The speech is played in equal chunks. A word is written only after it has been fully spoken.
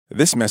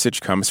This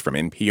message comes from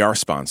NPR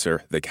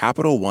sponsor, the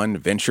Capital One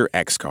Venture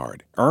X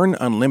Card. Earn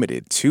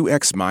unlimited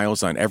 2x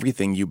miles on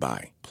everything you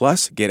buy.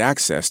 Plus, get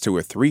access to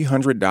a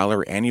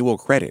 $300 annual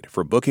credit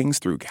for bookings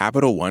through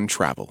Capital One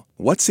Travel.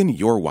 What's in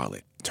your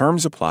wallet?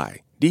 Terms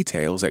apply.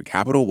 Details at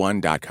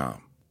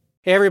CapitalOne.com.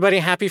 Hey everybody,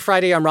 happy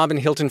Friday. I'm Robin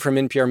Hilton from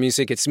NPR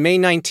Music. It's May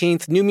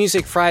 19th, New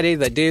Music Friday,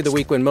 the day of the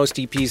week when most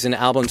EPs and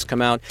albums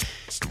come out.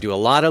 Do a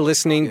lot of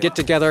listening, get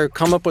together,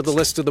 come up with a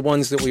list of the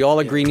ones that we all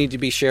agree need to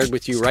be shared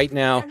with you right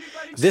now.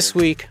 This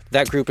week,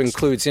 that group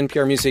includes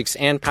NPR Music's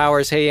Ann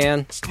Powers. Hey,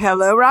 Ann.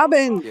 Hello,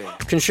 Robin.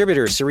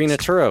 Contributor Serena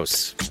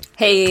Turos.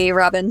 Hey,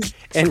 Robin.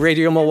 And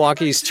Radio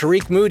Milwaukee's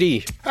Tariq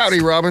Moody.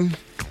 Howdy, Robin.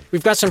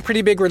 We've got some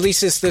pretty big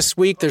releases this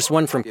week. There's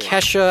one from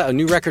Kesha, a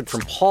new record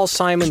from Paul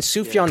Simon,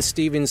 Sufjan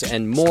Stevens,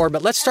 and more.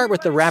 But let's start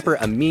with the rapper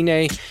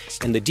Amine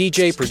and the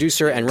DJ,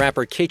 producer, and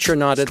rapper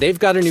Kaytranada. They've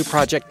got a new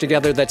project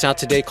together that's out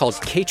today called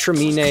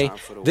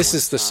Kaytramine. This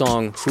is the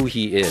song Who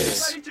He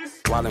Is.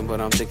 Wildin',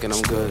 but I'm thinking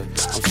I'm good.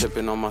 I'm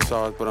sipping on my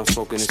sauce, but I'm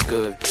smoking it's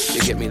good. They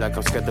get me like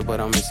I'm skeptic, but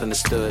I'm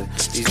misunderstood.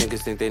 These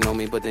niggas think they know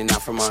me, but they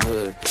not from my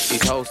hood.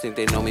 These hoes think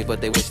they know me,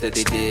 but they wish that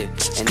they did.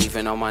 And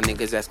even all my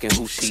niggas asking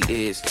who she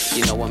is.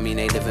 You know what I mean?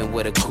 They living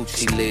where the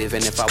coochie live.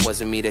 And if I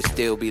wasn't me, they'd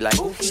still be like,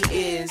 who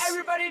he is.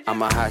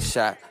 I'm a hot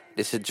shot.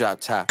 This a drop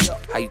top.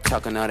 How you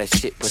talking all that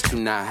shit, but you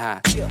not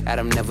high?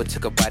 Adam never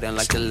took a bite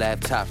unlike the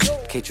laptop.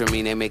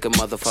 Kaytramine, they make a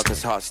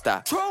motherfucker's heart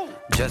stop.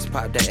 Just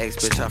pop the X,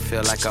 bitch, I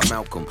feel like I'm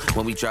Malcolm.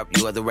 When we drop,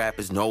 you other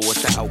rappers know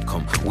what's the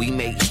outcome. We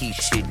make he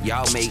shit,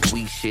 y'all make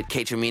we shit.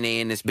 Kaytramine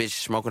in this bitch,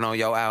 smoking on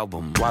your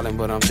album. Wildin',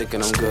 but I'm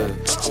thinking I'm good.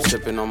 I'm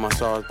sipping on my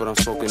sauce, but I'm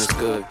smoking it's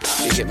good.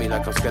 They get me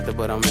like I'm skeptic,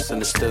 but I'm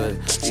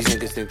misunderstood. These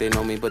niggas think they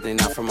know me, but they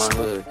not from my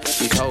hood.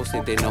 These hoes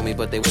think they know me,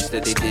 but they wish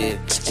that they did.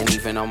 And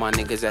even all my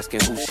niggas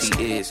asking who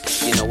she is.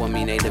 You know what I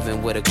mean? They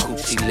living where the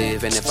coochie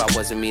live. And if I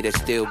wasn't me, they'd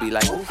still be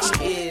like, who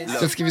he is.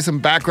 Just to give you some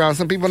background,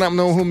 some people don't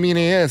know who Mine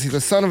is. He's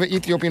the son of an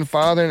Ethiopian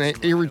father and an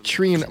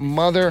Eritrean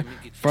mother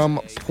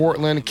from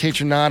Portland.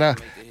 Kaytranada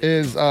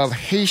is of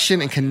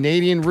Haitian and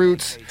Canadian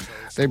roots.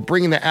 They're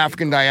bringing the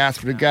African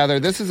diaspora together.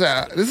 This is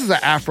an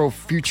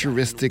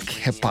Afro-futuristic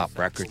hip-hop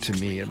record to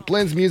me. It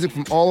blends music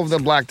from all over the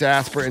black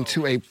diaspora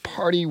into a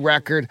party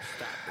record.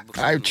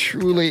 I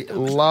truly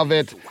love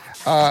it.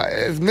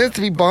 It's meant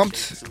to be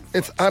bumped.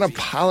 It's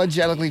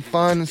unapologetically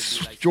fun,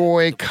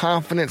 joy,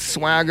 confidence,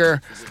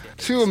 swagger.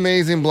 Two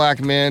amazing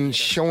black men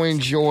showing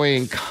joy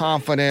and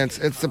confidence.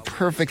 It's the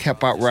perfect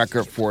hip-hop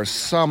record for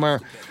summer.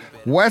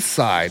 West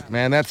Side,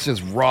 man, that's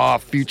just raw,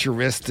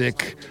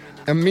 futuristic.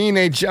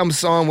 Amine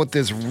jumps on with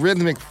this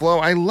rhythmic flow.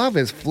 I love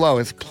his flow,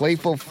 his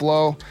playful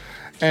flow.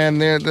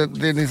 And they're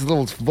these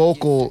little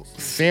vocal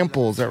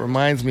samples that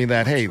reminds me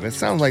that, hey, that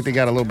sounds like they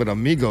got a little bit of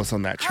Migos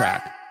on that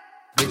track.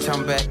 Bitch,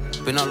 I'm back.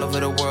 Been all over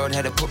the world,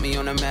 had to put me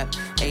on the map.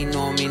 Ain't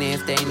no meaning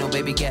if they ain't no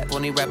baby gap.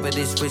 Only rapper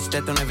this rich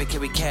that don't ever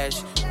carry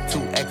cash. 2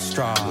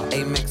 extra,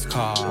 Amex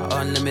car.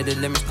 Unlimited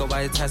limits, go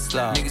buy a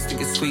Tesla. Niggas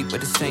think it's sweet,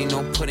 but this ain't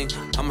no pudding.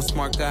 I'm a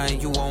smart guy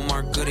and you all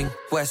Mark Gooding.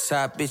 West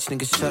side, bitch,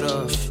 niggas shut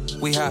up.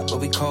 We hot, but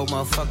we cold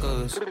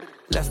motherfuckers.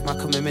 Left my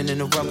commitment in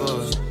the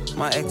rubber.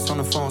 My ex on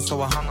the phone,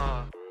 so I hung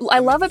up. I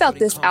love about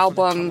this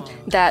album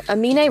that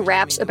Amine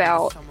raps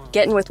about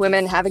getting with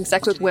women, having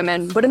sex with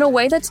women, but in a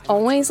way that's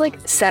always like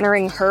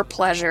centering her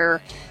pleasure,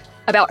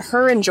 about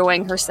her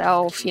enjoying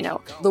herself. You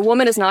know, the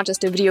woman is not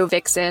just a video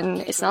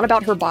vixen. It's not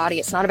about her body.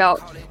 It's not about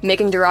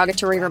making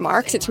derogatory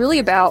remarks. It's really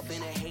about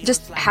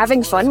just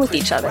having fun with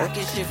each other.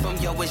 Yes,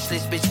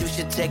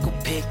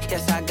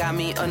 I got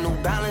me a new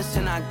balance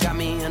and I got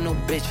me a new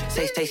bitch.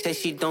 Say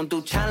she don't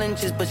do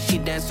challenges, but she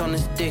dance on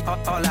this dick.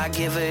 All I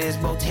give her is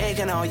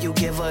Bottega and all you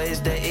give her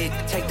is the ick.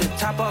 Take the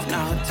top off,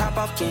 now her top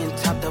off, getting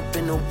topped up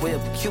in the whip.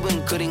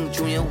 Cuban Gooding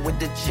Jr. with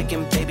the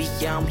chicken, baby,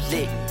 yeah, I'm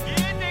lit.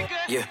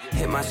 Yeah,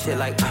 hit my shit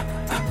like,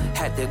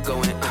 had to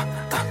go in,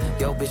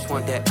 yo, bitch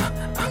want that,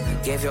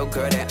 gave your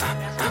girl that,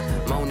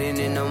 moaning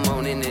in the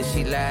morning and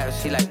she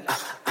laughs, she like,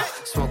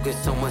 smoking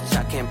so much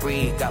I can't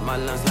breathe, got my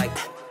lungs like,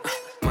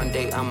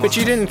 Monday I'm But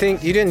you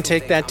didn't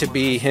take that to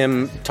be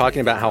him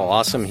talking about how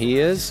awesome he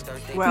is?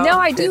 Well, no,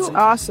 I do. It's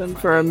awesome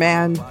for a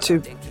man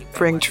to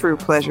bring true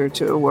pleasure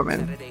to a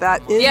woman.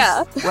 That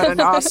is what an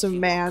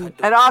awesome man,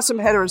 an awesome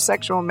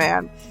heterosexual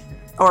man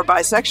or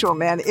bisexual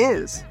man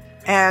is.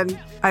 And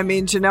I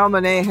mean, Janelle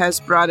Monáe has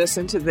brought us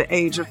into the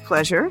age of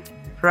pleasure,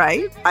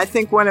 right? I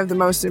think one of the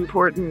most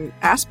important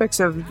aspects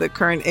of the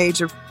current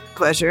age of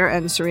pleasure,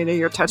 and Serena,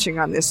 you're touching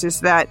on this, is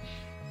that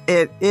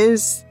it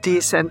is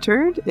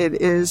decentered,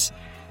 it is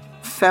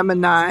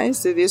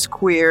feminized, it is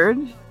queered,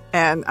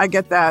 and I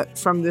get that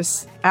from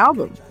this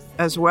album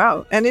as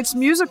well. And it's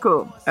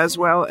musical as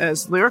well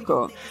as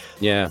lyrical.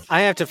 Yeah,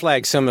 I have to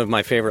flag some of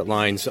my favorite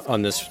lines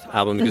on this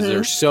album because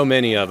there's so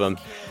many of them.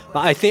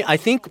 I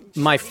think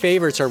my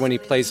favorites are when he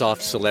plays off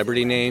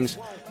celebrity names,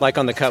 like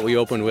on the cut we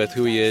opened with,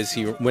 Who He Is,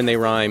 when they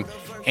rhyme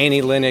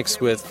Annie Lennox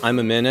with I'm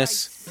a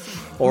Menace,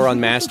 or on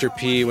Master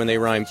P when they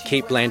rhyme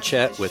Cate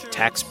Blanchett with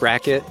Tax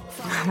Bracket.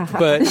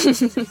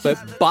 But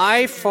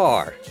by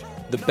far,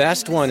 The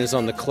best one is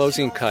on the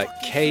closing cut,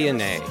 K&A.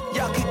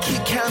 Y'all can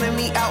keep counting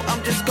me out,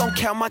 I'm just gonna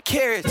count my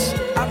carrots.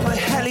 I put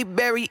Halle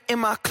Berry in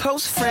my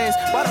close friends.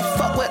 Why the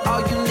fuck would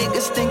all you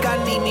niggas think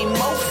I need me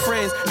more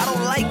friends? I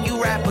don't like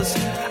you rappers,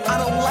 I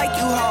don't like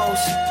you hoes.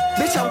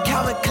 Bitch, I'm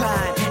Calvin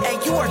Klein,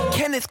 and you are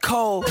Kenneth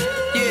Cole.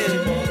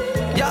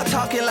 Yeah, y'all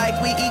talking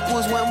like we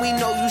equals when we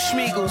know you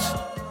schmeagles.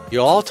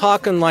 You're all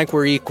talking like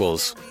we're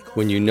equals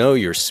when you know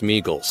you're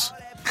Smeagol's.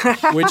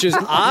 Which is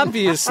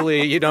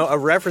obviously, a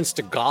reference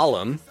to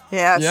Gollum.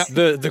 Yes.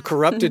 The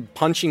corrupted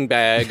punching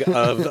bag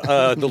of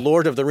the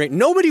Lord of the Rings.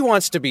 Nobody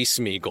wants to be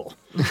Smeagol.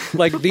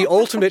 Like, the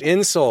ultimate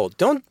insult.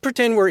 Don't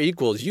pretend we're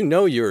equals. You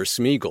know you're a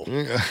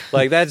Smeagol.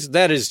 Like,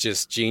 that is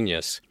just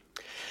genius.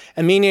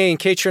 Amine and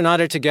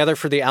Kaytranada together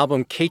for the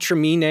album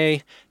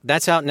Kaytramine.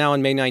 That's out now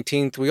on May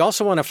 19th. We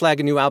also want to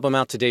flag a new album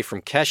out today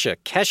from Kesha.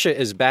 Kesha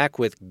is back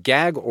with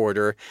Gag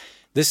Order.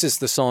 This is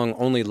the song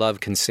Only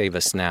Love Can Save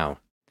Us Now.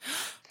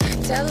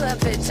 Tell a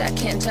bitch I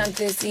can't jump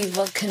this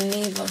evil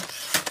Knievel.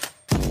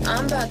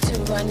 I'm about to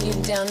run you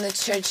down the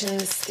church in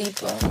the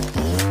steeple.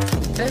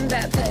 Been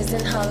baptized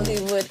in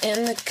Hollywood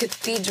in the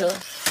cathedral.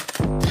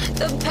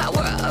 The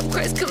power of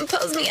Christ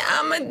compels me,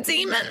 I'm a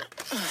demon.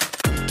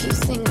 Keep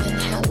singing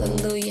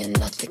hallelujah,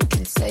 nothing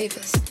can save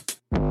us.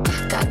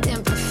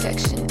 Goddamn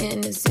perfection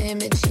in his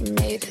image, he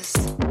made us.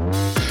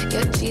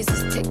 Yo,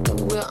 Jesus, take the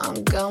wheel,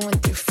 I'm going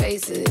through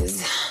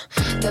phases.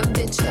 The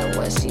bitch I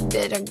was, she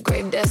did her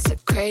grave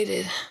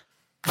desecrated.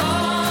 Only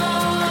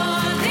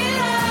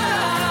love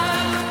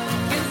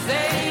can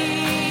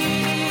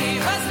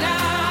save us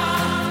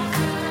now.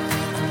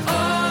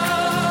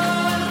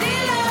 Only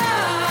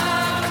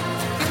love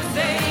can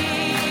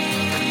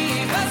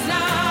save us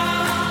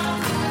now.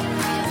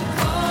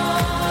 Oh,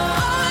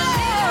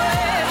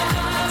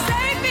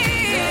 save me.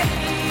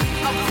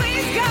 Oh,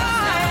 please,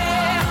 God,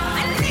 I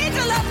need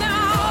your love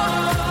now.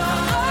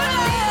 Oh,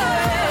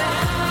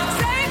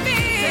 save me.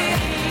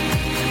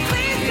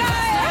 Please,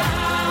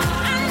 God,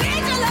 I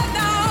need your love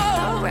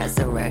now.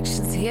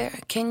 Resurrection's here.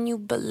 Can you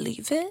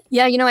believe it?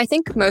 Yeah, I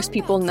think most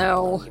people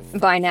know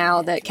by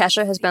now that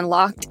Kesha has been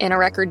locked in a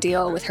record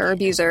deal with her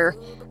abuser,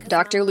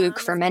 Dr. Luke,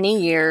 for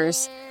many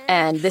years.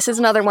 And this is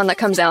another one that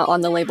comes out on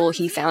the label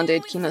he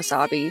founded,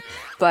 Kemosabe.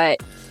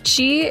 But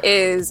she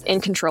is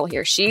in control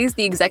here. She's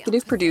the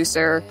executive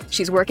producer.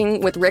 She's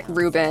working with Rick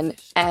Rubin.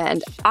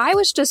 And I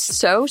was just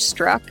so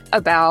struck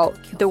about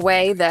the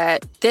way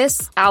that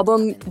this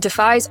album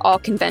defies all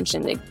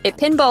convention. It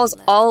pinballs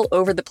all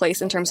over the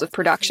place in terms of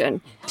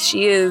production.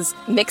 She is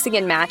mixing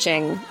and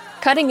matching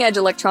cutting-edge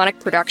electronic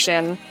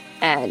production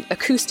and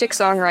acoustic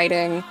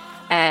songwriting.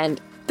 And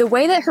the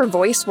way that her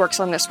voice works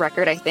on this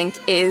record, I think,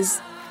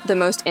 is the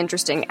most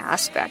interesting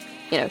aspect.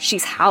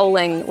 She's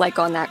howling like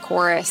on that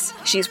chorus.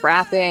 She's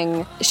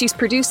rapping. She's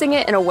producing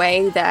it in a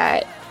way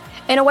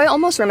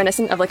almost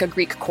reminiscent of like a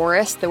Greek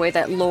chorus, the way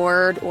that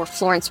Lorde or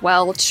Florence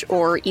Welch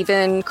or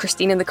even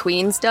Christine and the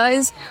Queens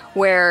does,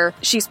 where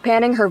she's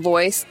panning her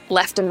voice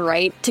left and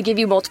right to give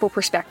you multiple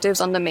perspectives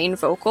on the main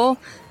vocal.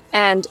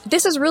 And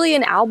this is really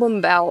an album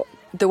about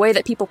the way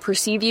that people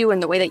perceive you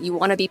and the way that you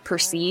want to be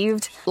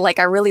perceived. Like,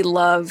 I really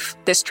love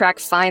this track,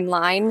 Fine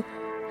Line.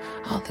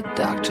 All the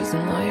doctors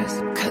and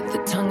lawyers cut the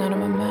tongue out of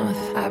my mouth.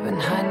 I've been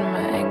hiding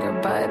my anger,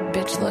 but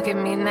bitch, look at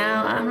me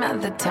now. I'm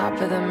at the top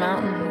of the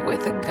mountain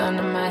with a gun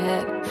in my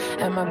head.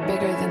 Am I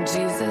bigger than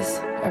Jesus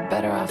or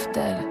better off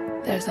dead?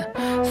 There's a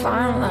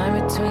fine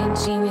line between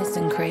genius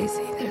and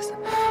crazy. There's a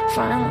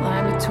fine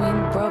line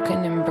between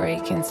broken and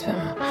breaking.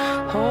 Spent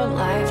my whole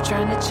life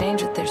trying to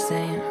change what they're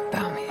saying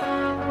about me.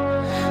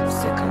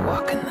 Sick of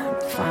walking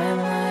that fine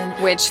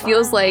line. Which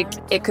feels like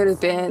it could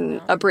have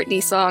been a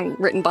Britney song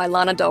written by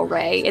Lana Del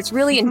Rey. It's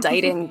really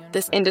indicting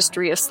this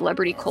industry of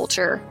celebrity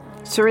culture.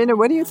 Serena,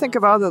 what do you think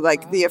of all the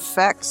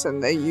effects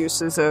and the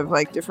uses of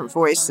different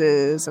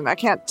voices? And I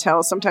can't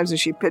tell sometimes,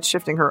 is she pitch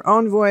shifting her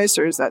own voice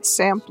or is that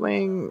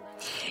sampling?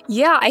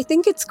 Yeah, I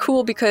think it's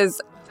cool because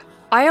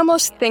I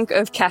almost think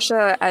of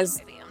Kesha as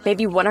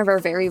maybe one of our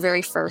very,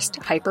 very first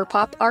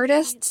hyperpop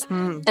artists.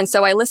 And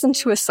so I listened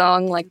to a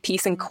song like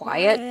Peace and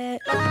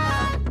Quiet.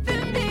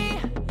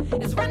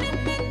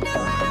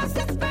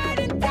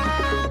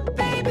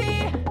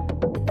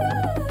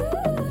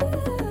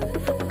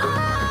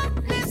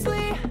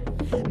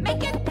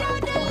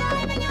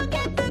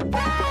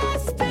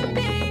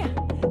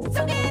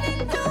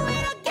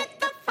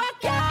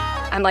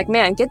 I'm like,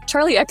 man, get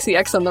Charlie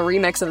XCX on the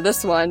remix of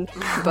this one.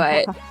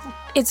 But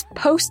it's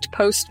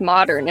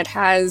post-modern. It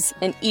has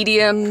an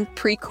EDM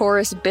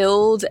pre-chorus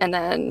build and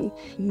then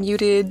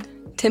muted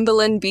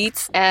Timbaland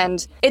beats.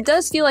 And it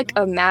does feel like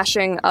a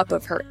mashing up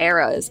of her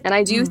eras. And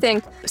I do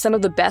think some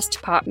of the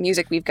best pop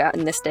music we've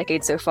gotten this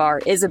decade so far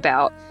is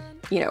about,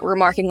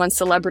 remarking on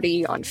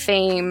celebrity, on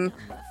fame,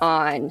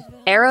 on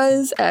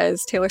eras,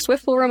 as Taylor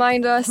Swift will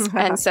remind us.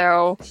 And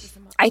so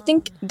I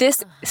think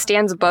this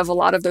stands above a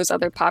lot of those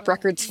other pop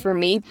records for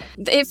me.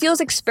 It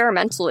feels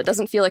experimental. It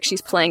doesn't feel like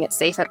she's playing it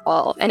safe at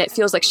all. And it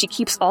feels like she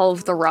keeps all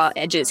of the raw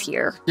edges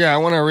here. Yeah, I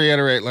want to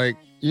reiterate,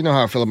 you know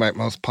how I feel about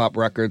most pop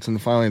records, and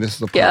finally this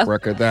is a pop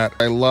record that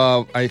I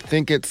love. I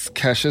think it's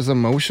Kesha's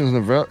emotions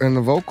in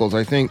the vocals.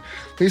 I think,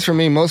 at least for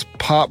me, most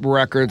pop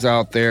records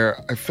out there,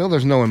 I feel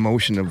there's no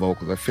emotion in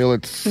vocals. I feel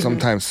it's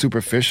sometimes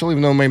superficial,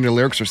 even though maybe the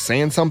lyrics are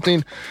saying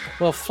something.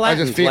 Well,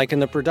 flattened, like in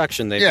the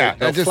production,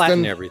 they'll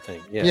flatten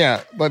everything.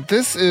 Yeah, but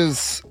this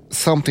is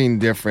something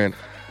different.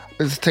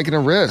 It's taking a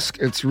risk.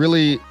 It's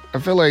really, I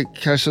feel like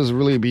Kesha's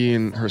really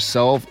being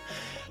herself.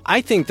 I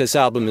think this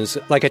album is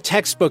like a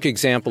textbook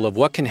example of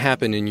what can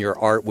happen in your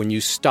art when you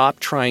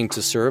stop trying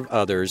to serve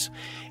others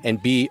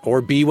and be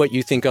what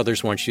you think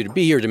others want you to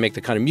be, or to make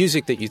the kind of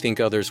music that you think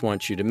others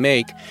want you to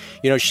make.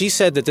 You know, she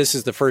said that this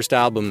is the first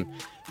album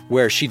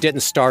where she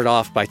didn't start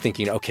off by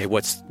thinking, okay,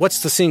 what's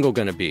the single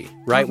going to be,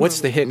 right?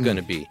 What's the hit going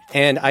to be?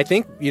 And I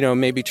think, you know,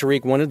 maybe,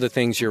 Tariq, one of the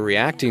things you're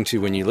reacting to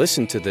when you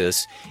listen to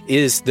this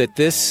is that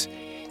this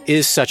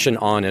is such an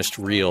honest,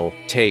 real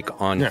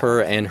take on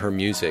her and her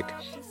music.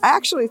 I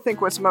actually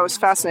think what's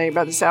most fascinating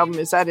about this album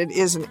is that it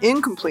is an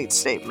incomplete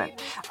statement.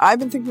 I've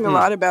been thinking a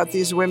lot about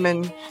these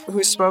women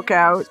who spoke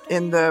out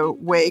in the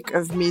wake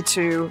of Me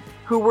Too,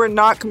 who were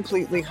not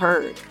completely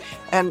heard.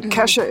 And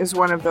Kesha is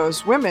one of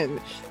those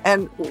women.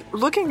 And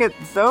looking at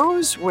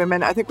those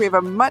women, I think we have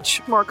a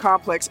much more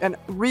complex and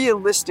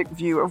realistic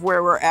view of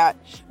where we're at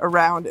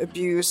around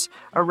abuse,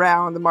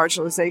 around the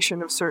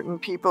marginalization of certain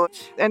people.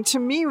 And to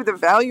me, the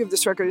value of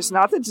this record is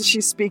not that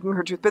she's speaking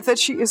her truth, but that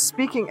she is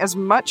speaking as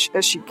much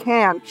as she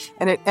can,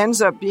 and it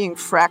ends up being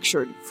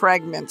fractured,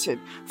 fragmented,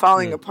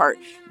 falling apart.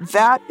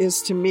 That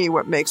is, to me,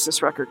 what makes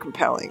this record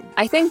compelling.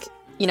 I think,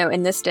 you know,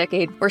 in this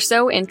decade, we're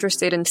so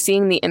interested in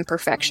seeing the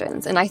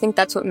imperfections. And I think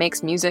that's what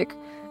makes music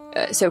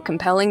so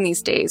compelling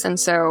these days. And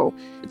so,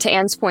 to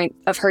Anne's point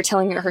of her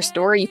telling her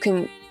story, you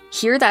can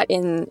hear that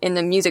in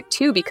the music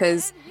too,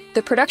 because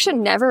the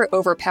production never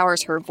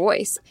overpowers her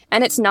voice.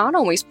 And it's not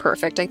always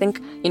perfect. I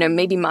think, you know,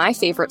 maybe my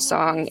favorite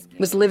song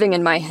was Living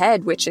in My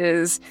Head, which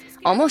is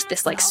almost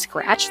this like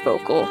scratch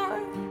vocal.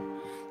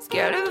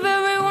 Scared of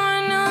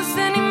everyone else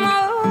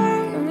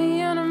anymore. Get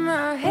me out of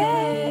my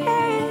head.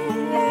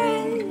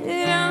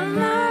 Out of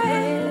my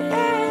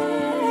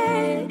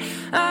head.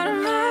 Out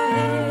of my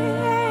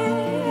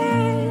head.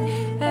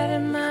 Out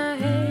of my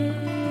head.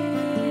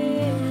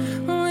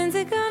 When's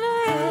it gonna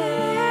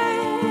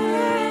end?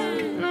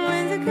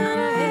 When's it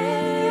gonna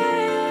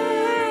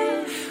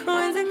end?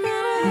 When's it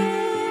gonna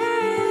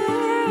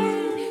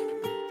end?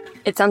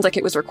 It sounds like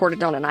it was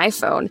recorded on an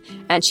iPhone,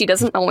 and she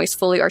doesn't always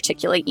fully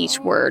articulate each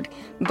word,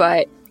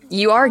 but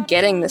you are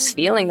getting this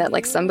feeling that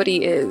like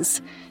somebody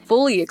is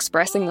fully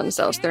expressing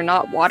themselves. They're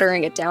not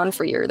watering it down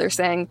for you. They're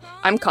saying,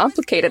 I'm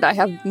complicated. I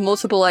have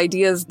multiple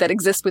ideas that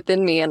exist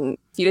within me, and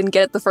if you didn't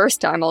get it the first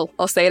time,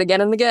 I'll say it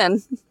again and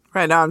again.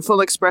 Right on.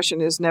 Full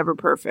expression is never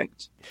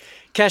perfect.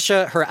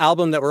 Kesha, her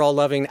album that we're all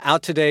loving,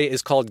 out today,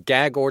 is called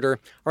Gag Order.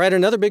 All right,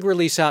 another big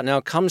release out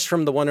now comes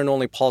from the one and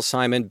only Paul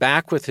Simon,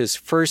 back with his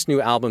first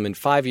new album in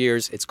 5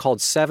 years. It's called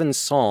 7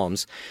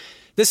 Psalms.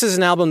 This is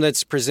an album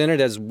that's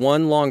presented as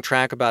one long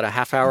track, about a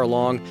half hour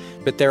long,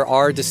 but there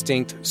are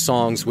distinct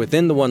songs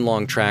within the one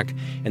long track,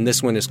 and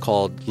this one is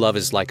called Love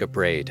is Like a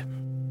Braid.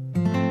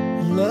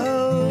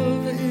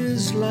 Love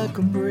is like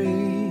a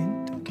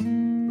braid,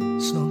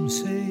 some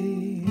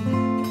say,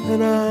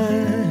 and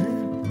I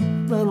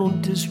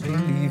don't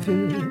disbelieve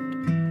it.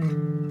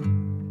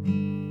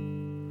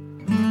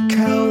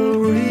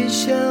 Cowrie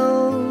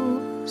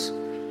shells,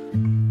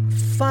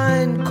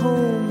 fine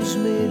combs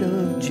made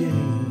of jade,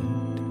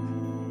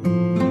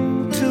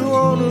 to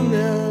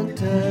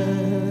ornament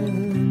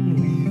and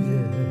weave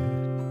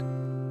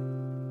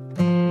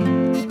it.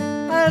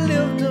 I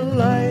lived a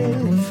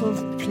life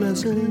of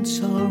pleasant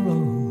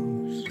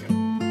sorrows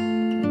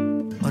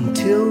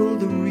until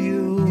the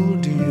real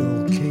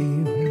deal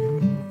came.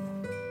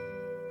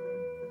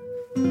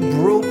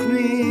 Broke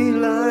me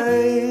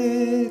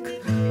like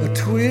a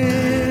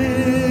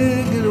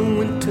twig in a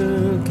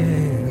winter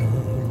gale,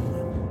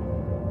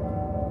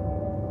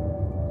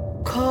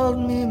 called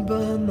me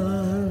by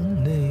my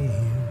name.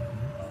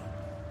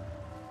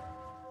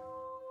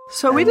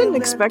 So we didn't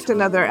expect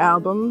another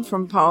album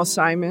from Paul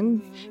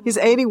Simon. He's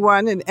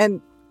 81,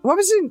 and what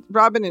was it,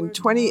 Robin, in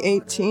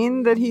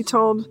 2018 that he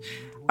told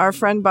our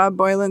friend Bob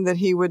Boilen that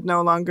he would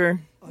no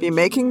longer be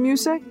making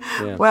music?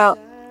 Yeah. Well,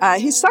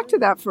 he stuck to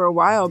that for a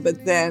while,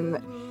 but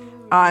then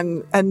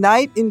on a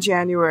night in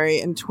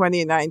January in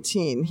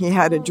 2019, he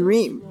had a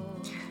dream.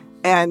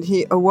 And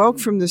he awoke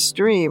from this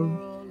dream,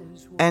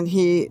 and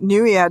he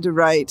knew he had to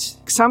write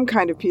some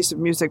kind of piece of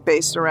music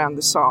based around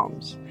the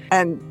Psalms.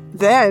 And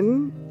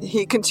then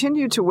he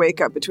continued to wake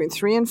up between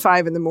 3 and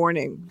 5 in the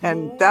morning,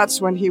 and that's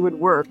when he would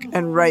work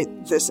and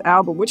write this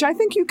album, which I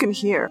think you can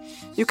hear.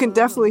 You can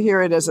definitely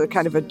hear it as a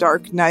kind of a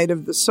dark night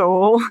of the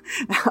soul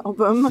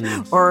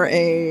album or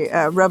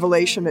a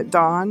revelation at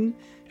dawn.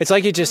 It's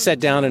like he just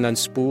sat down and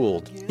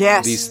unspooled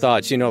Yes. these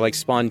thoughts, like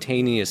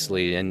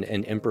spontaneously and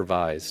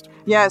improvised.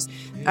 Yes.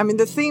 I mean,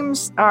 the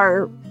themes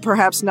are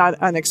perhaps not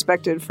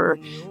unexpected for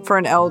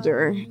an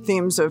elder.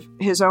 Themes of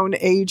his own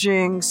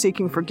aging,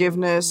 seeking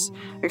forgiveness,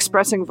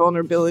 expressing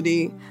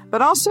vulnerability.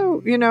 But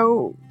also,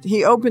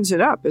 he opens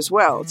it up as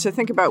well to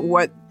think about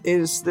what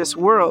is this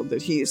world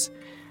that he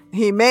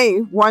may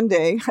one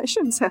day, I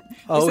shouldn't say.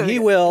 He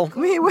will.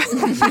 He will.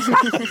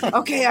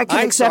 Okay, I can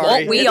I'm accept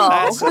sorry. it. We all.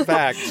 That's a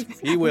fact.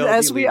 He will.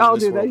 As we all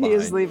do, that he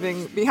is behind.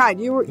 leaving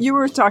behind. You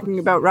were talking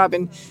about,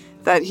 Robin,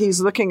 that he's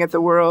looking at the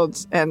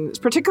world,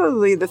 and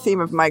particularly the theme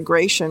of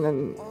migration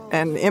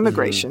and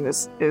immigration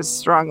is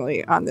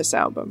strongly on this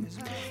album.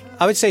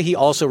 I would say he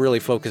also really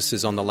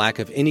focuses on the lack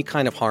of any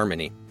kind of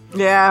harmony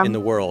Yeah. in the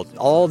world.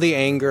 All the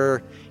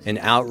anger and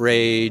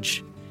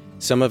outrage,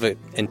 some of it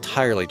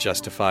entirely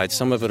justified,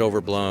 some of it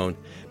overblown,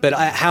 but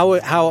how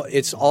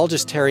it's all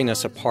just tearing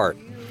us apart.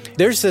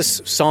 There's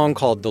this song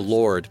called "The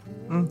Lord"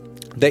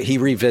 that he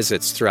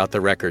revisits throughout the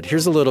record.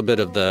 Here's a little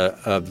bit of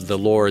the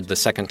Lord the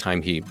second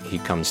time he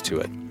comes to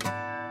it.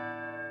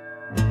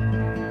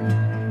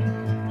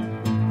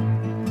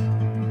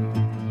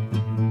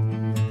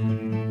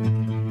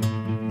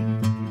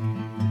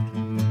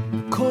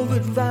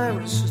 COVID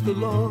virus is the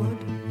Lord.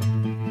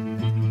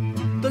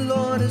 The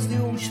Lord is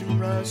the ocean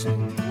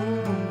rising.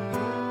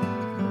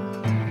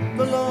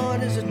 The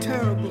Lord is a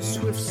terrible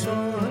swift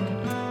sword.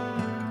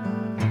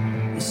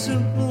 The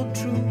simple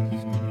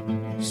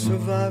truth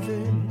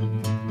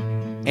surviving.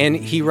 And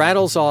he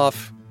rattles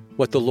off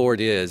what the Lord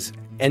is,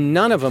 and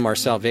none of them are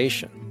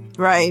salvation.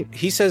 Right.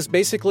 He says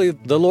basically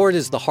the Lord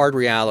is the hard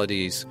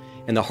realities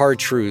and the hard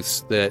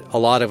truths that a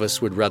lot of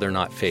us would rather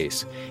not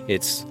face.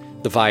 It's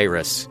the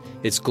virus,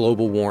 it's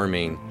global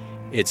warming,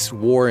 it's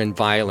war and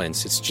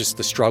violence, it's just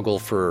the struggle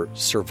for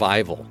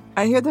survival.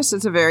 I hear this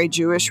is a very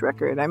Jewish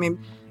record. I mean,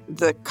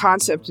 the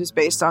concept is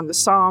based on the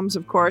Psalms,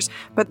 of course,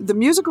 but the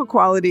musical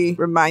quality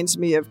reminds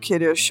me of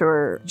Kiddush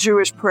or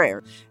Jewish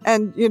prayer.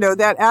 And,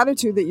 that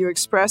attitude that you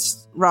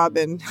expressed,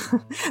 Robin,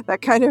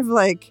 that kind of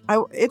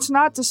it's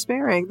not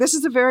despairing. This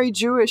is a very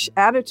Jewish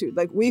attitude.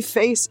 Like, we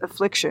face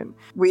affliction,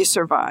 we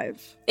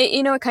survive.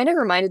 It kind of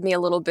reminded me a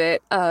little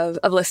bit of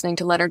listening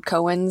to Leonard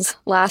Cohen's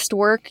last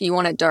work, You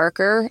Want It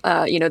Darker,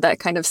 that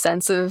kind of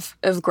sense of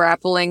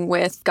grappling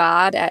with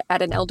God at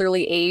an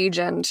elderly age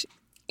and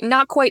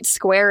not quite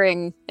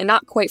squaring and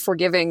not quite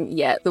forgiving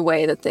yet the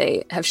way that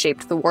they have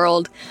shaped the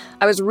world.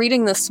 I was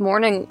reading this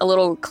morning a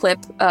little clip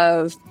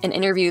of an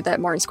interview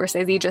that Martin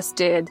Scorsese just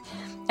did,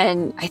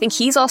 and I think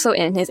he's also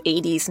in his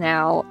 80s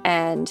now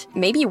and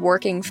maybe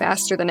working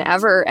faster than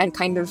ever, and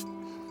kind of,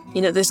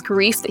 this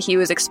grief that he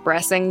was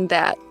expressing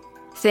that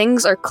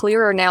things are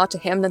clearer now to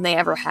him than they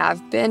ever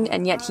have been,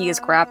 and yet he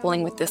is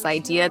grappling with this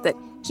idea that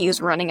he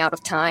is running out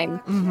of time.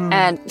 Mm-hmm.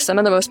 And some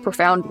of the most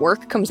profound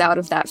work comes out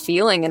of that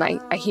feeling, and I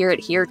hear it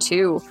here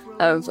too,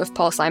 of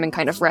Paul Simon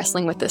kind of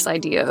wrestling with this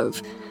idea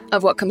of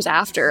what comes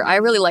after. I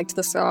really liked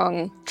the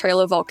song Trail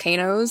of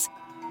Volcanoes.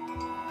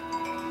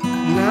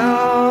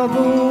 Now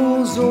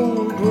those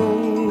old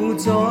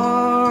roads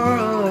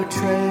are a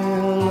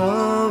trail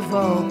of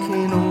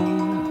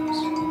volcanoes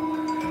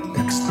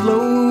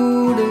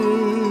exploding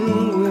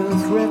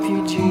with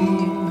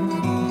refugees.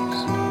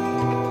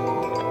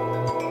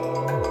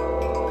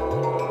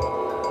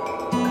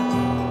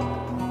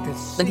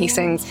 And he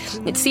sings,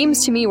 "It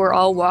seems to me we're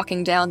all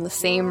walking down the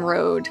same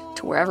road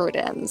to wherever it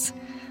ends."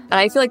 And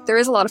I feel like there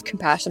is a lot of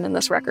compassion in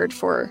this record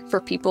for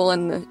people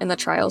and the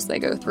trials they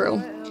go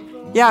through.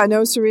 Yeah,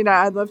 no, Serena,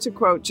 I'd love to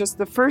quote just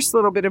the first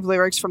little bit of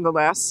lyrics from the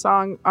last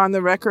song on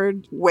the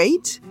record,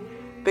 "Wait,"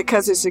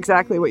 because it's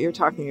exactly what you're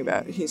talking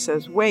about. He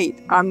says, "Wait,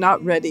 I'm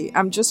not ready.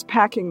 I'm just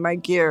packing my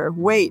gear.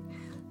 Wait,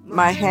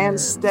 my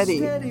hands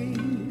steady.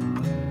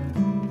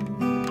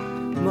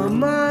 My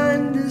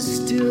mind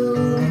is still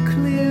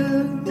clear."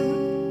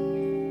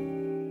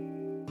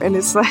 And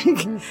it's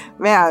like,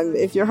 man,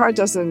 if your heart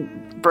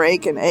doesn't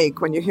break and ache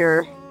when you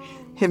hear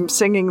him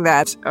singing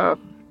that,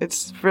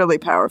 it's really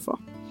powerful.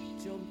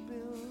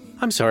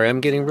 I'm sorry, I'm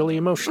getting really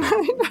emotional.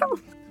 I know.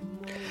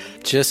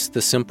 Just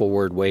the simple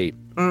word wait.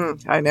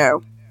 I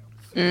know.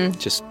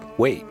 Just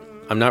wait.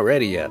 I'm not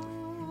ready yet.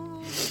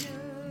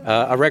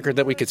 A record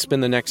that we could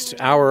spend the next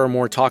hour or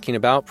more talking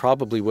about,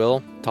 probably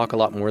will. Talk a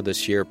lot more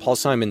this year. Paul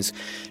Simon's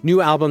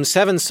new album,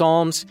 7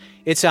 Psalms.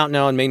 It's out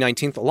now on May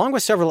 19th, along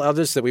with several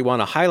others that we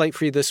want to highlight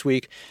for you this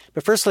week.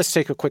 But first, let's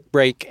take a quick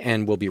break,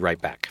 and we'll be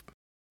right back.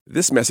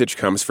 This message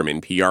comes from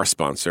NPR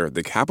sponsor,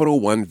 the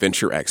Capital One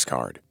Venture X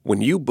Card. When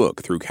you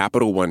book through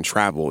Capital One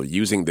Travel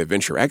using the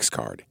Venture X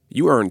Card,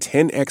 you earn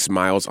 10x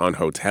miles on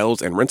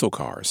hotels and rental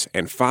cars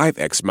and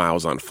 5x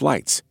miles on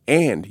flights.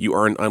 And you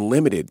earn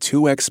unlimited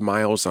 2x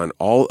miles on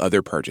all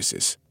other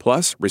purchases.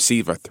 Plus,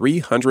 receive a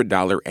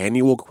 $300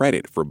 annual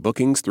credit for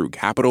bookings through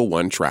Capital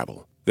One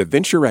Travel. The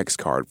Venture X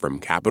Card from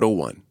Capital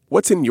One.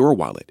 What's in your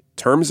wallet?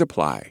 Terms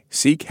apply.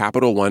 See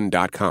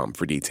CapitalOne.com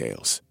for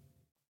details.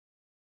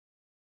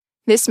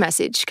 This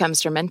message comes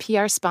from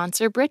NPR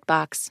sponsor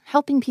BritBox,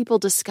 helping people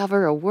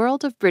discover a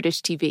world of British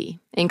TV,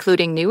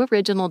 including new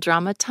original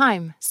drama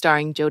Time,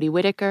 starring Jodie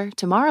Whittaker,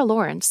 Tamara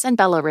Lawrence, and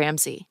Bella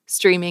Ramsey.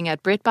 Streaming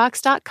at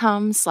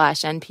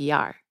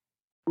BritBox.com/NPR.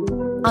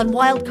 On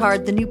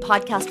Wildcard, the new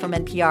podcast from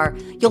NPR,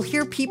 you'll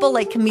hear people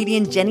like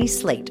comedian Jenny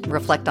Slate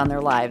reflect on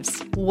their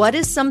lives. What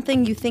is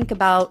something you think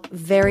about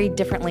very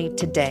differently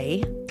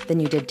today than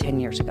you did 10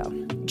 years ago?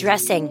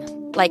 Dressing.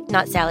 Like,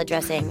 not salad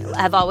dressing.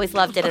 I've always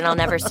loved it and I'll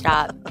never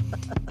stop.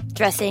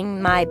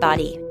 Dressing my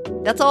body.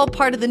 That's all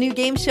part of the new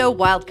game show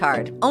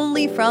Wildcard,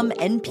 only from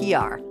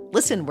NPR.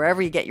 Listen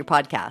wherever you get your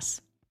podcasts.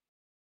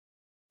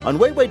 On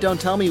Wait, Wait, Don't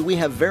Tell Me, we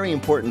have very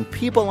important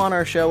people on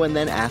our show and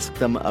then ask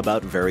them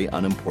about very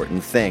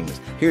unimportant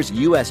things. Here's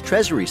U.S.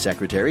 Treasury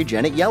Secretary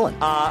Janet Yellen.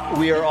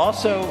 We are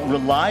also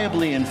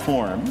reliably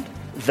informed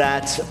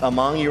that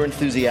among your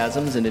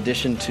enthusiasms, in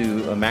addition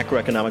to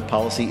macroeconomic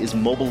policy, is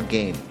mobile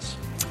games.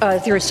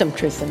 There is some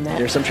truth in that.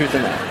 There's some truth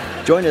in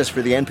that. Join us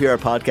for the NPR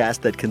podcast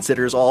that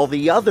considers all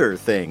the other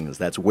things.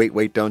 That's Wait,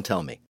 Wait, Don't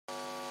Tell Me.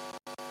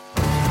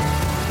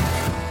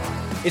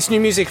 It's New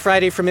Music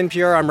Friday from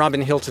NPR. I'm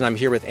Robin Hilton. I'm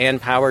here with Ann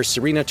Powers,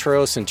 Serena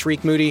Turos, and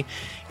Tariq Moody.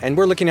 And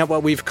we're looking at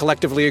what we've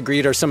collectively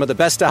agreed are some of the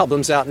best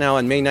albums out now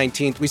on May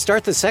 19th. We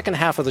start the second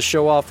half of the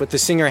show off with the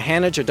singer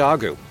Hannah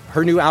Jadagu.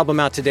 Her new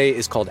album out today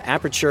is called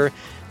Aperture.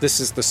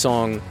 This is the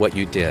song What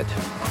You Did.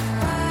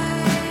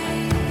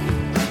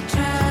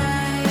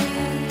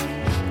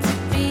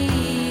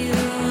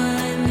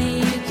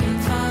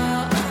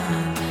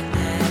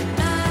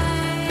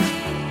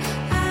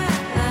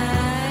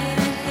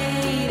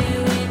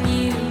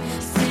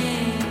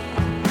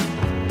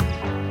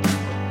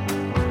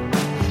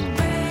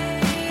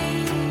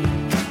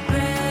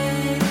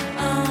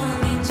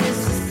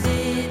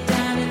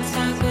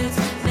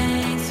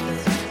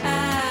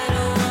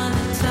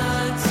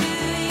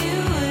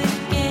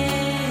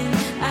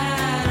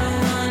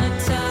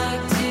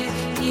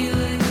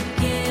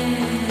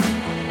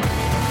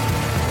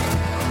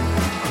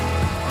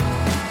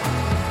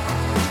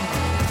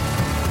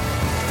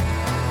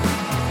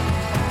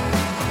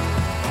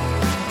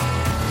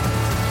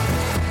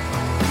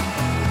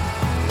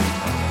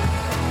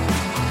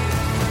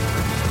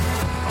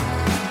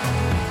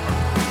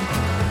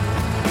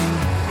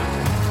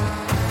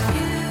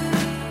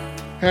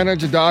 Hannah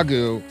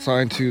Jadagu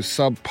signed to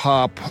Sub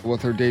Pop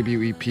with her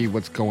debut EP,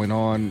 What's Going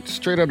On,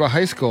 straight out of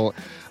high school.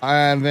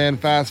 And then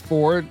fast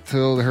forward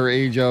to her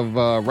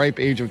ripe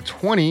age of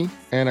 20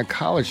 and a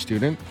college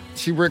student.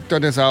 She worked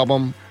on this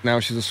album. Now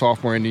she's a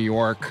sophomore in New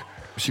York.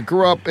 She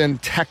grew up in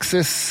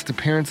Texas to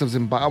parents of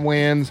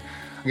Zimbabweans.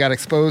 Got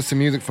exposed to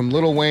music from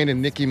Lil Wayne and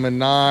Nicki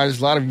Minaj.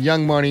 A lot of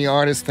young money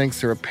artists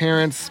thanks to her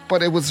parents.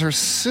 But it was her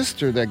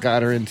sister that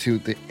got her into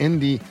the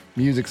indie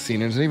music scene.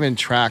 There's even a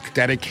track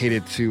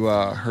dedicated to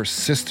her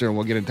sister, and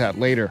we'll get into that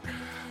later.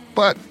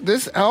 But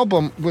this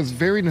album was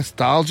very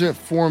nostalgic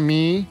for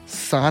me,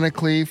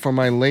 sonically, from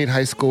my late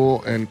high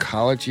school and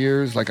college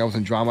years. Like I was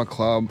in drama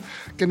club,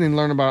 getting to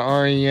learn about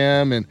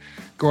R.E.M. and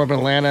grow up in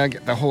Atlanta,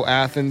 get the whole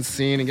Athens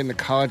scene, and getting to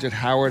college at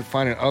Howard,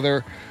 finding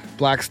other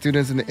black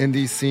students in the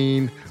indie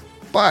scene.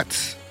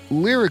 But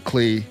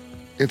lyrically,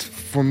 it's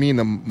for me in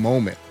the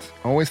moment.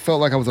 I always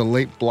felt like I was a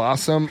late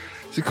blossom.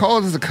 She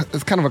calls it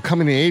it's kind of a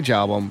coming-of-age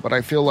album, but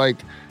I feel like,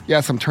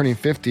 yes, I'm turning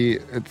 50.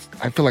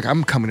 I feel like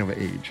I'm coming of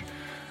age.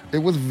 It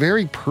was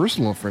very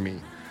personal for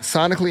me,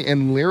 sonically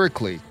and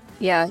lyrically.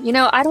 Yeah,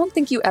 I don't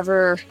think you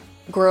ever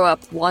grow up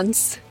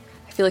once.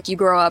 I feel like you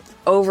grow up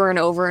over and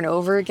over and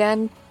over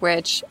again,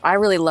 which I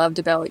really loved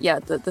about,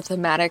 the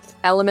thematic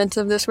element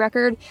of this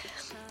record.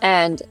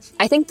 And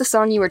I think the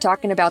song you were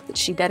talking about that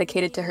she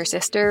dedicated to her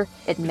sister,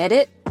 Admit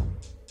It.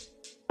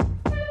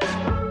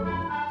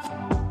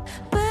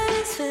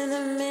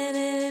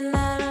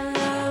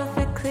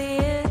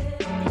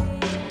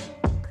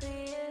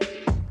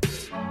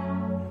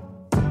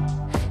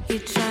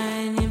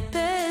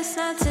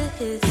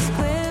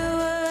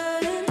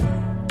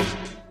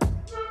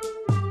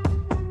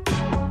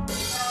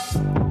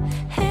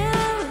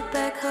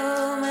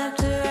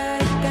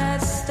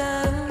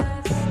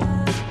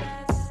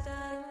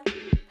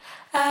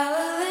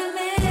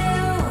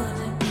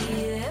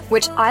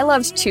 Which I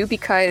loved too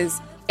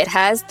because it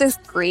has this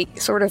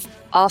great sort of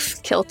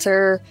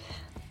off-kilter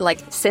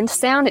synth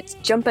sound. It's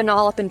jumping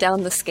all up and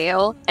down the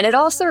scale. And it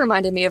also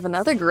reminded me of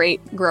another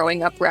great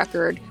growing up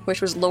record,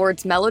 which was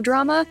Lord's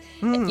Melodrama.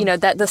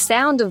 That the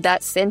sound of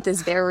that synth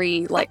is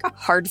very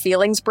Hard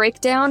Feelings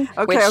Breakdown.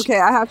 Okay,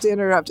 I have to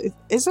interrupt.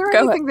 Is there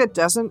anything that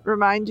doesn't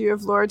remind you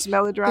of Lord's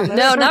Melodrama?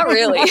 No, not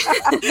really.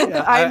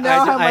 I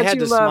know how much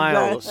you love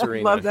smile, that.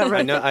 Serena. I love that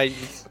record. I know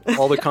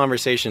all the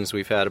conversations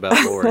we've had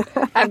about Lord.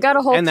 I've got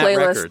a whole and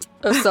playlist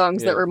of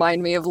songs that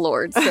remind me of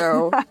Lord,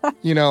 so...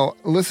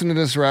 Listen to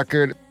this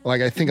record.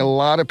 I think a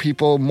lot of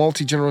people,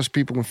 multi-generous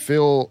people, can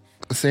feel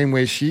the same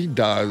way she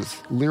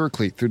does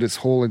lyrically through this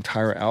whole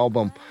entire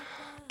album.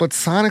 But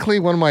sonically,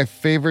 one of my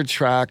favorite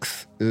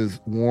tracks is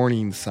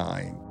Warning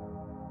Sign.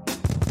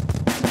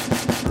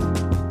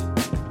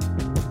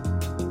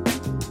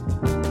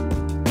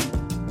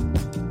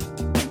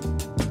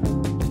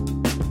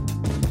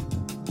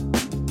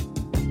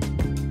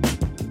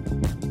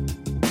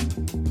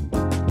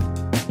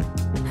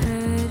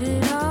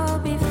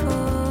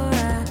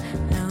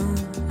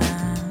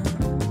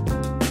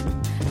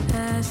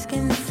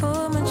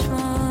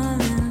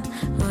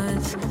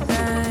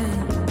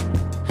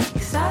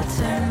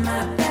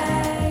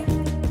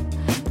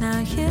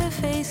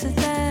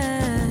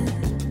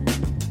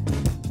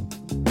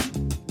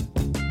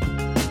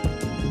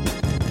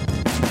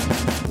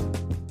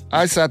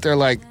 I sat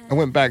there I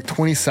went back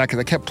 20 seconds.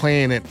 I kept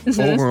playing it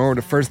over and over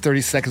the first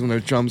 30 seconds when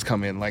those drums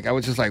come in. I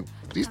was just like,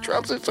 these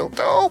drums are so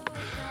dope.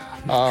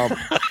 Quote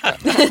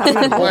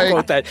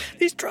that.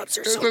 These drums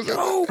are so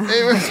dope.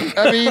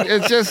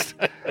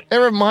 It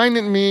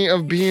reminded me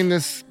of being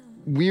this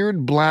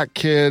weird black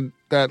kid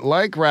that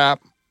liked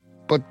rap,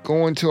 but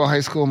going to a high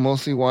school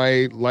mostly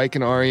white,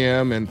 liking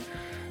R.E.M. and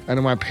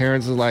then my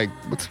parents was like,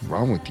 "What's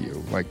wrong with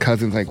you?" My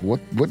cousins like,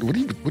 "What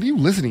are you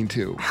listening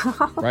to?"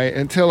 Right?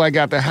 Until I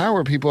got to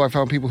Howard people, I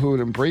found people who would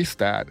embrace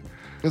that.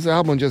 This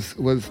album just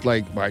was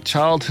like my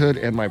childhood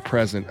and my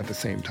present at the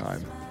same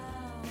time.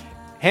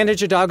 Hannah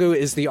Jadagu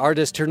is the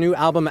artist. Her new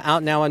album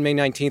out now on May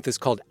 19th is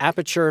called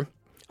Aperture.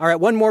 All right,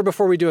 one more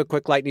before we do a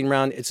quick lightning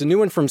round. It's a new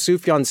one from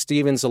Sufjan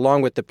Stevens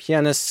along with the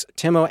pianists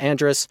Timo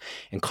Andrus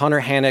and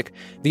Connor Hannock.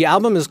 The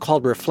album is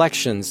called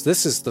Reflections.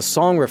 This is the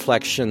song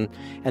Reflection,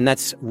 and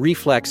that's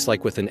reflex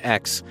like with an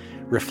X,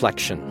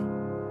 reflection.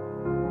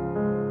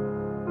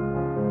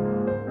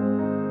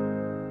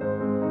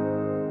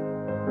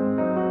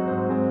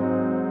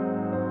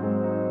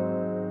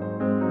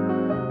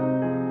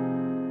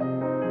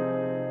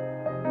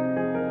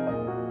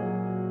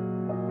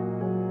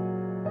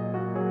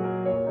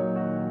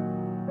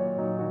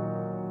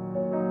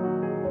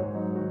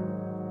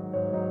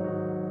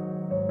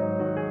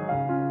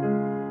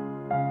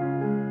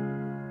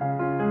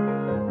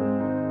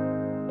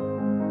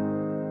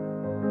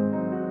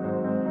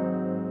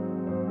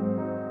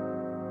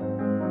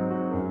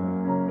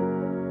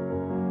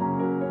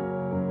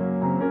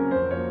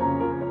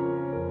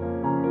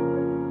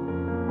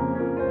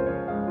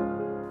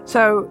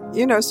 So,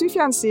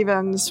 Sufjan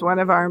Stevens, one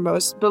of our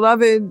most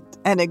beloved,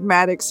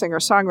 enigmatic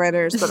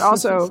singer-songwriters, but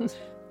also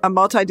a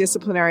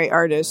multidisciplinary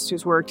artist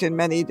who's worked in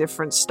many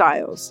different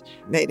styles,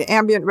 made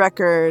ambient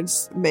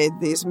records, made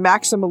these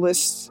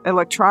maximalist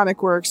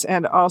electronic works,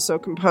 and also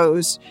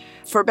composed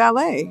for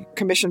ballet,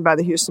 commissioned by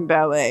the Houston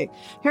Ballet.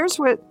 Here's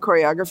what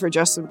choreographer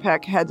Justin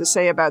Peck had to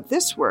say about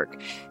this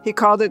work. He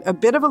called it a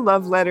bit of a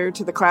love letter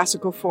to the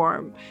classical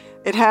form.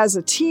 It has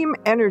a team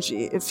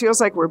energy. It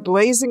feels like we're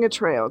blazing a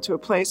trail to a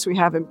place we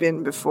haven't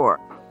been before.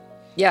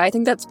 Yeah, I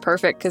think that's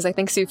perfect because I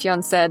think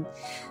Sufjan said,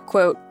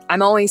 quote,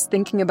 "I'm always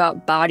thinking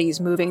about bodies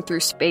moving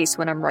through space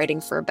when I'm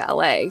writing for a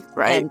ballet."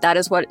 Right. And that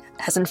is what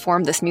has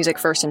informed this music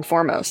first and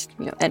foremost,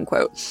 end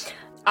quote.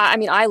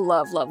 I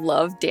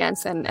love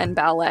dance and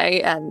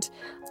ballet, and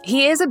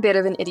he is a bit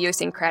of an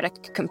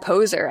idiosyncratic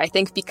composer, I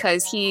think,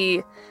 because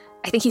he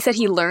said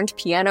he learned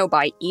piano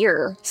by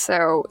ear,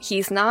 so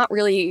he's not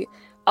really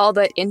all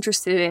that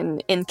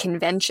interested in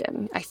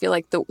convention. I feel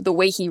like the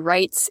way he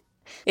writes,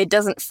 it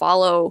doesn't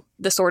follow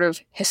the sort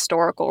of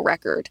historical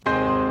record.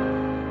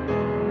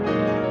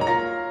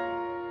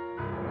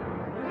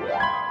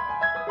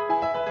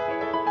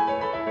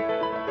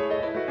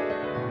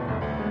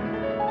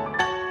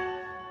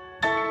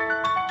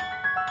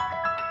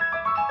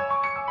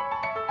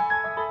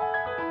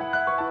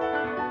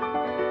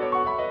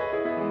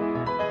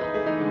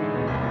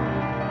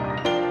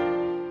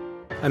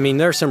 I mean,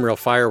 there are some real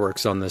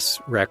fireworks on this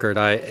record,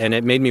 and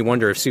it made me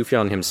wonder if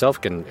Sufjan himself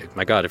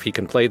if he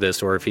can play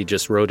this, or if he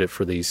just wrote it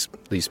for these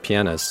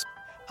pianists.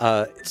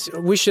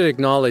 We should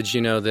acknowledge,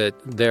 that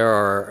there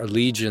are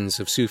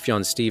legions of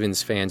Sufjan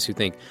Stevens fans who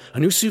think, a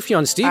new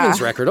Sufjan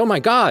Stevens record, oh my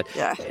God.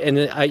 Yeah. And,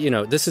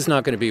 this is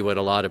not going to be what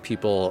a lot of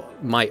people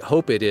might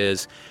hope it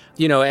is.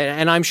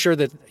 And I'm sure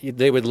that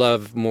they would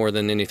love more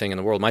than anything in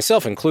the world,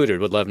 myself included,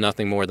 would love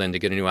nothing more than to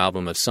get a new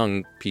album of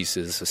sung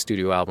pieces, a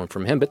studio album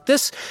from him. But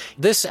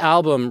this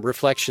album,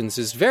 Reflections,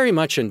 is very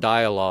much in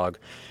dialogue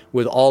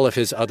with all of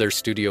his other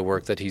studio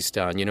work that he's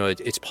done.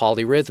 It's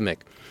polyrhythmic.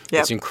 Yep.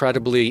 It's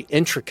incredibly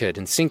intricate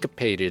and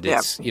syncopated.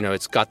 Yep.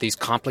 It's got these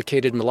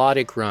complicated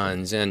melodic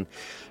runs. And,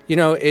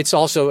 it's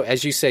also,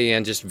 as you say,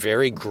 Ann, just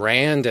very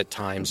grand at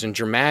times and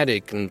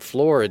dramatic and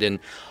florid. And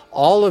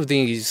all of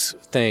these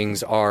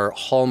things are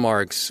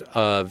hallmarks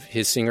of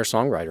his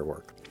singer-songwriter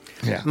work.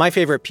 Yeah. My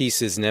favorite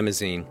piece is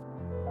Mnemosyne.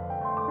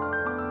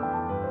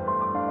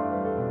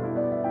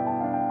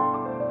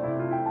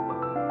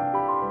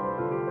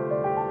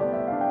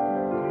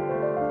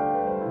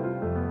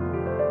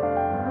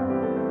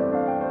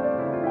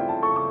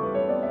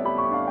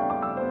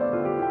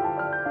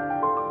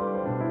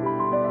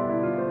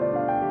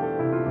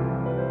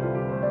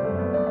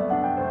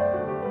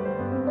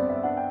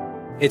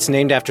 It's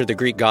named after the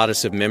Greek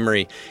goddess of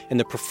memory, and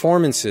the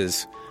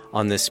performances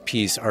on this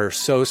piece are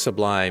so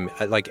sublime.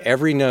 Like,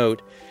 every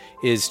note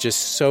is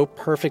just so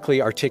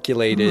perfectly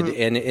articulated,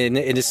 and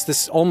it's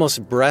this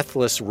almost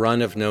breathless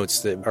run of notes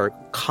that are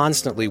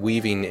constantly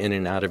weaving in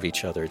and out of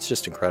each other. It's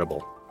just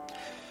incredible.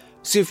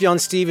 Sufjan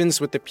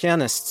Stevens with the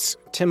pianists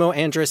Timo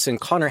Andrus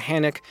and Connor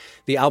Hannock.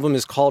 The album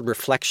is called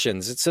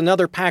Reflections. It's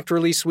another packed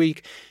release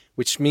week,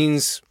 which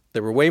means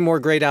there were way more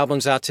great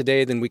albums out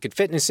today than we could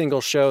fit in a single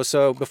show.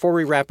 So before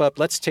we wrap up,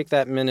 let's take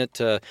that minute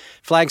to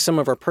flag some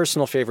of our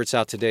personal favorites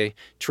out today.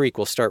 Tariq,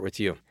 we'll start with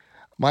you.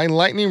 My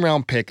lightning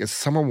round pick is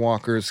Summer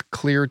Walker's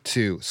Clear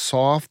 2,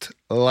 Soft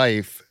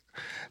Life.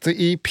 It's an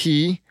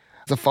EP.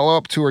 It's the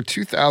follow-up to her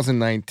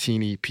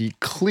 2019 EP,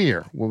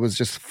 Clear, what was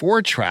just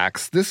 4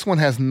 tracks. This one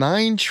has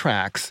 9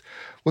 tracks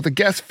with a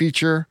guest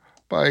feature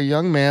by a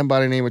young man by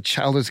the name of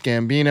Childish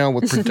Gambino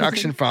with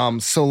production from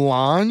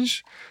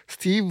Solange,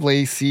 Steve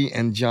Lacy,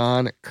 and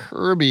John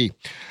Kirby.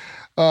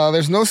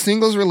 There's no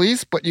singles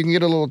released, but you can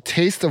get a little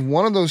taste of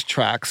one of those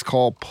tracks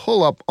called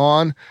Pull Up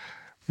on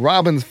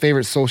Robin's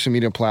favorite social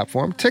media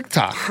platform,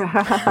 TikTok.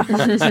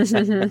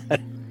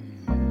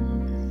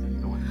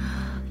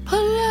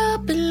 Pull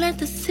up and let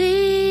the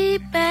sea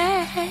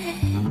back,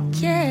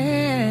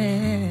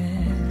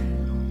 yeah.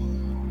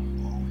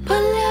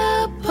 Pull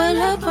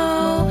up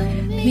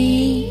on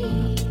me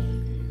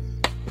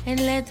and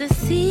let the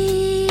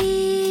sea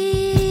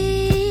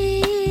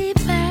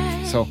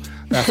back. So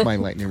that's my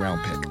lightning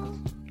round pick.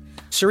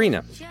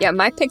 Serena. Yeah,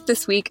 my pick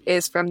this week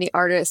is from the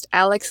artist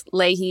Alex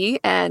Leahy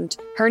and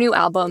her new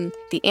album,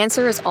 The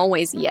Answer Is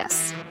Always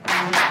Yes.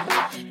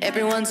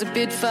 Everyone's a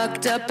bit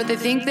fucked up, but they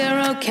think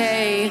they're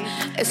okay,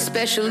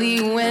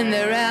 especially when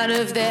they're out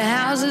of their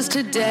houses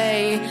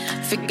today.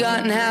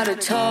 Forgotten how to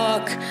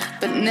talk,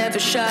 but never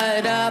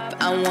shut up.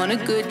 I want a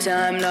good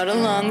time, not a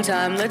long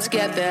time. Let's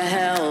get the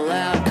hell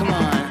out, come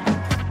on.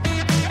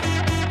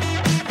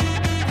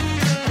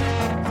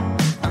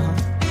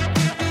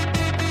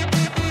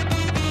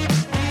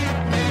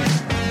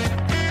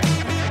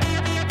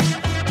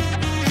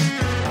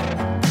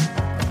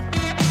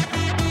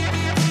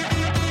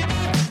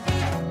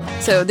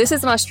 So this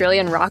is an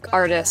Australian rock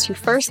artist who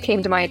first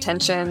came to my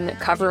attention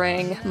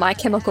covering My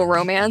Chemical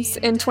Romance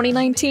in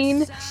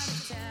 2019.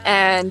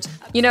 And,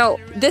 you know,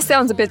 this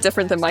sounds a bit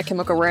different than My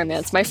Chemical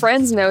Romance. My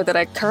friends know that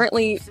I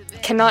currently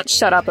cannot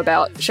shut up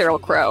about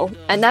Sheryl Crow,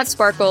 and that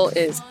sparkle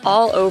is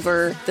all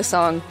over the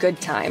song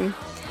Good Time.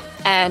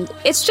 And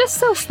it's just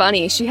so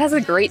funny. She has a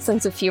great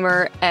sense of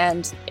humor,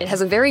 and it has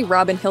a very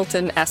Robin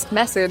Hilton-esque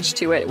message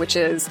to it, which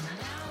is,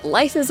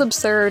 life is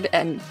absurd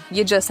and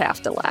you just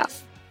have to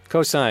laugh.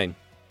 Cosign.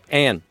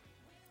 Anne.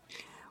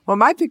 Well,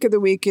 my pick of the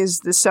week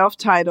is the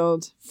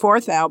self-titled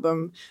 4th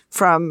album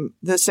from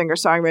the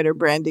singer-songwriter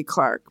Brandy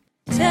Clark.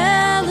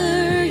 Tell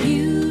her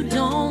you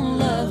don't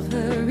love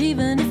her,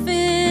 even if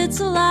it's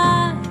a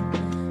lie.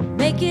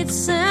 Make it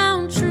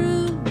sound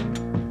true.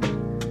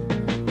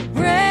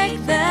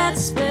 Break that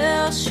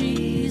spell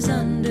she's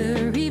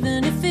under,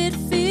 even if it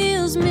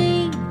feels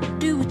mean.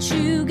 Do what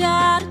you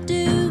gotta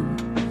do.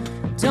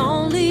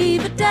 Don't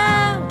leave a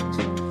doubt.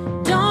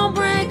 Don't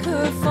break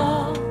her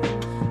fall.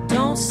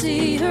 Don't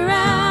see her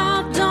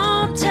out,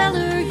 don't tell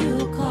her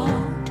you'll call.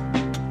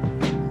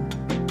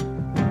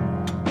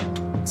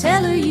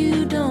 Tell her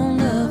you don't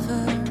love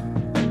her,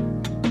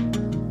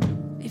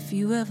 if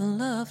you ever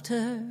loved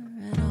her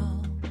at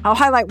all. I'll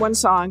highlight one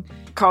song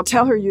called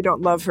Tell Her You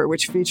Don't Love Her,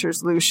 which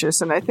features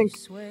Lucius. And I think,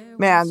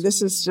 man,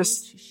 this is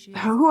just,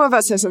 who of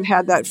us hasn't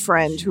had that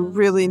friend who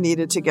really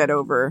needed to get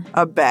over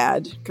a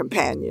bad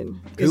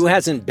companion? Who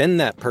hasn't been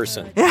that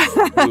person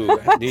who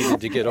needed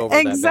to get over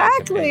that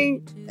bad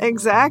companion?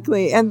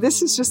 Exactly. And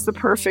this is just the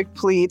perfect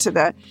plea to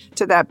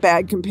that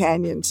bad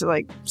companion to,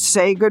 like,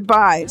 say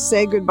goodbye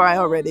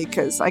already,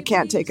 because I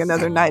can't take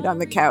another night on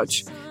the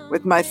couch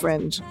with my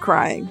friend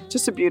crying.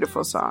 Just a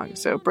beautiful song.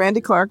 So Brandy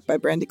Clark by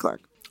Brandy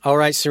Clark. All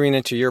right,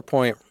 Serena, to your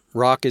point,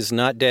 rock is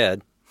not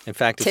dead. In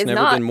fact, it's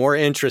never been more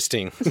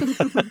interesting.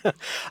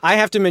 I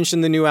have to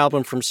mention the new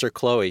album from Sir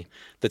Chloe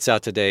that's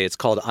out today. It's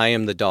called I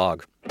Am the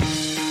Dog.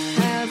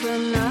 Have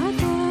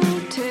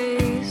another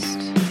taste.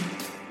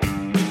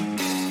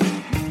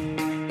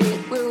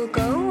 It will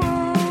go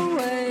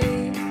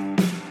away.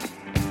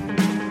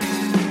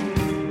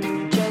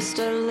 Just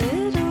a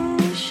little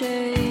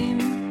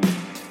shame.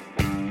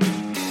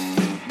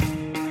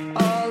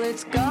 All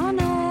it's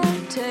gonna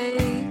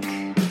take.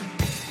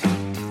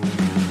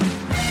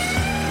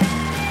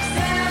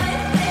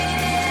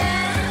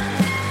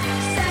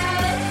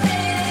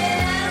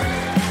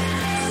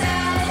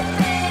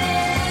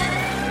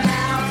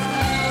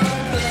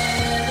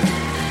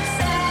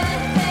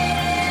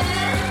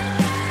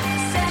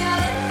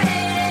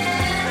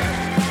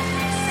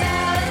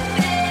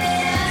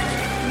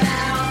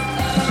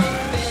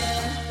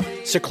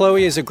 Sir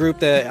Chloe is a group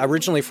that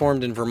originally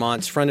formed in Vermont.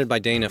 It's fronted by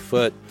Dana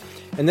Foote.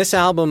 And this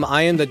album,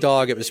 I Am the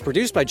Dog, it was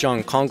produced by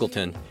John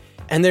Congleton.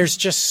 And there's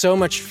just so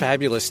much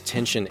fabulous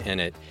tension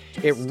in it.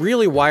 It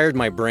really wired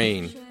my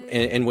brain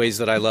in ways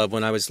that I love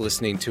when I was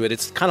listening to it.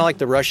 It's kind of like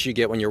the rush you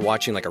get when you're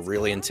watching like a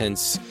really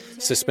intense,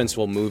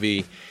 suspenseful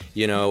movie,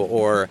 you know,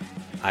 or,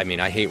 I mean,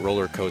 I hate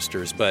roller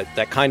coasters, but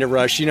that kind of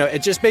rush, you know,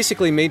 it just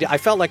basically I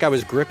felt like I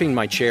was gripping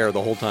my chair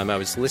the whole time I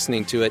was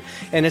listening to it.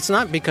 And it's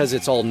not because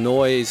it's all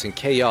noise and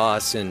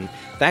chaos and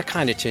that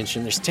kind of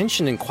tension. There's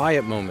tension in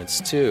quiet moments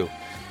too.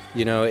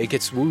 You know, it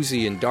gets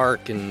woozy and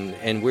dark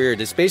and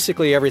weird. It's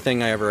basically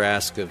everything I ever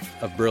ask of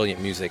brilliant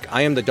music.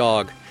 I Am the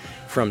Dog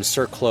from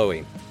Sir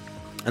Chloe.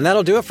 And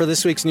that'll do it for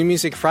this week's New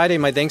Music Friday.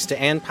 My thanks to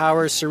Ann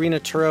Powers, Serena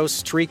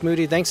Turos, Tariq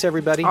Moody. Thanks,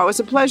 everybody. Always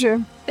a pleasure.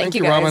 Thank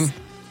you, guys. Robin.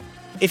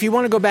 If you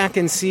want to go back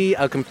and see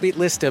a complete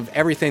list of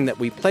everything that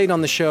we played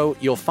on the show,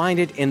 you'll find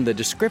it in the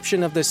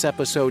description of this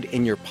episode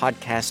in your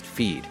podcast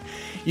feed.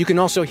 You can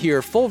also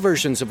hear full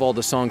versions of all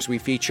the songs we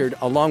featured,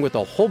 along with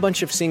a whole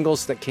bunch of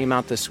singles that came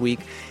out this week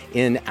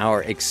in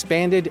our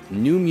expanded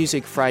New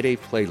Music Friday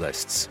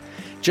playlists.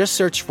 Just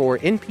search for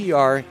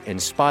NPR in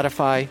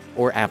Spotify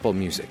or Apple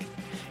Music.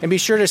 And be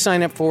sure to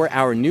sign up for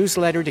our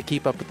newsletter to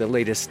keep up with the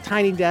latest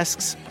Tiny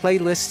Desks,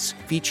 playlists,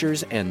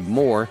 features, and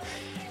more.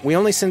 We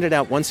only send it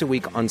out once a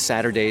week on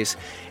Saturdays,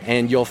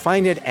 and you'll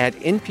find it at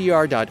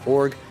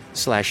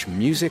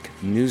npr.org/music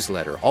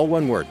newsletter. All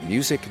one word,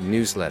 music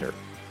newsletter.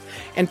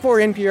 And for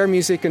NPR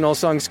Music and All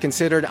Songs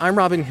Considered, I'm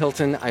Robin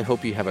Hilton. I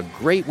hope you have a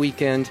great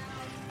weekend.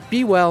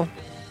 Be well,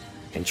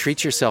 and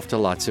treat yourself to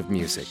lots of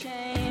music.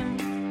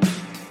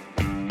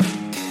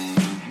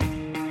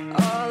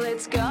 All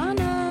it's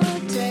gonna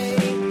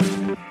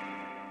take.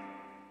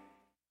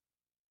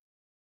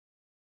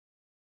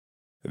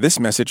 This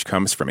message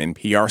comes from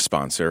NPR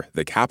sponsor,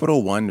 the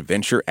Capital One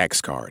Venture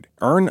X Card.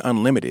 Earn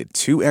unlimited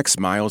 2x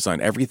miles on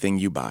everything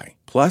you buy.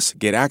 Plus,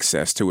 get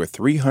access to a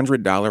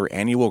 $300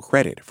 annual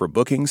credit for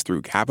bookings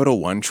through Capital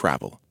One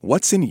Travel.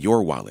 What's in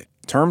your wallet?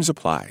 Terms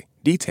apply.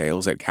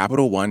 Details at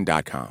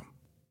CapitalOne.com.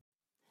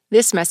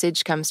 This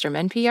message comes from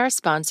NPR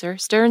sponsor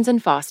Stearns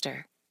 &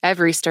 Foster.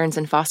 Every Stearns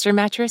 & Foster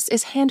mattress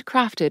is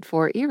handcrafted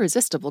for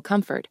irresistible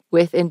comfort,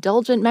 with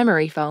indulgent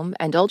memory foam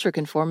and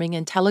ultra-conforming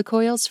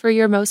IntelliCoils for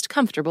your most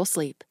comfortable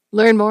sleep.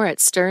 Learn more at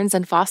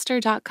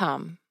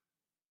stearnsandfoster.com.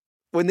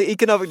 When the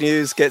economic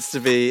news gets to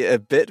be a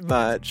bit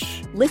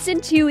much, listen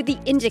to The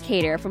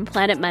Indicator from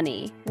Planet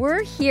Money.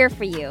 We're here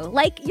for you,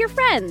 like your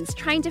friends,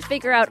 trying to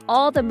figure out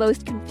all the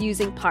most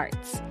confusing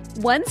parts.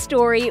 One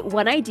story,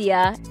 one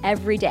idea,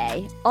 every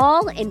day,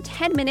 all in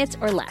 10 minutes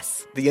or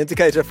less. The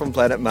Indicator from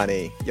Planet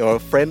Money, your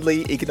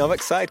friendly economic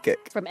sidekick.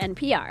 From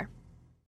NPR.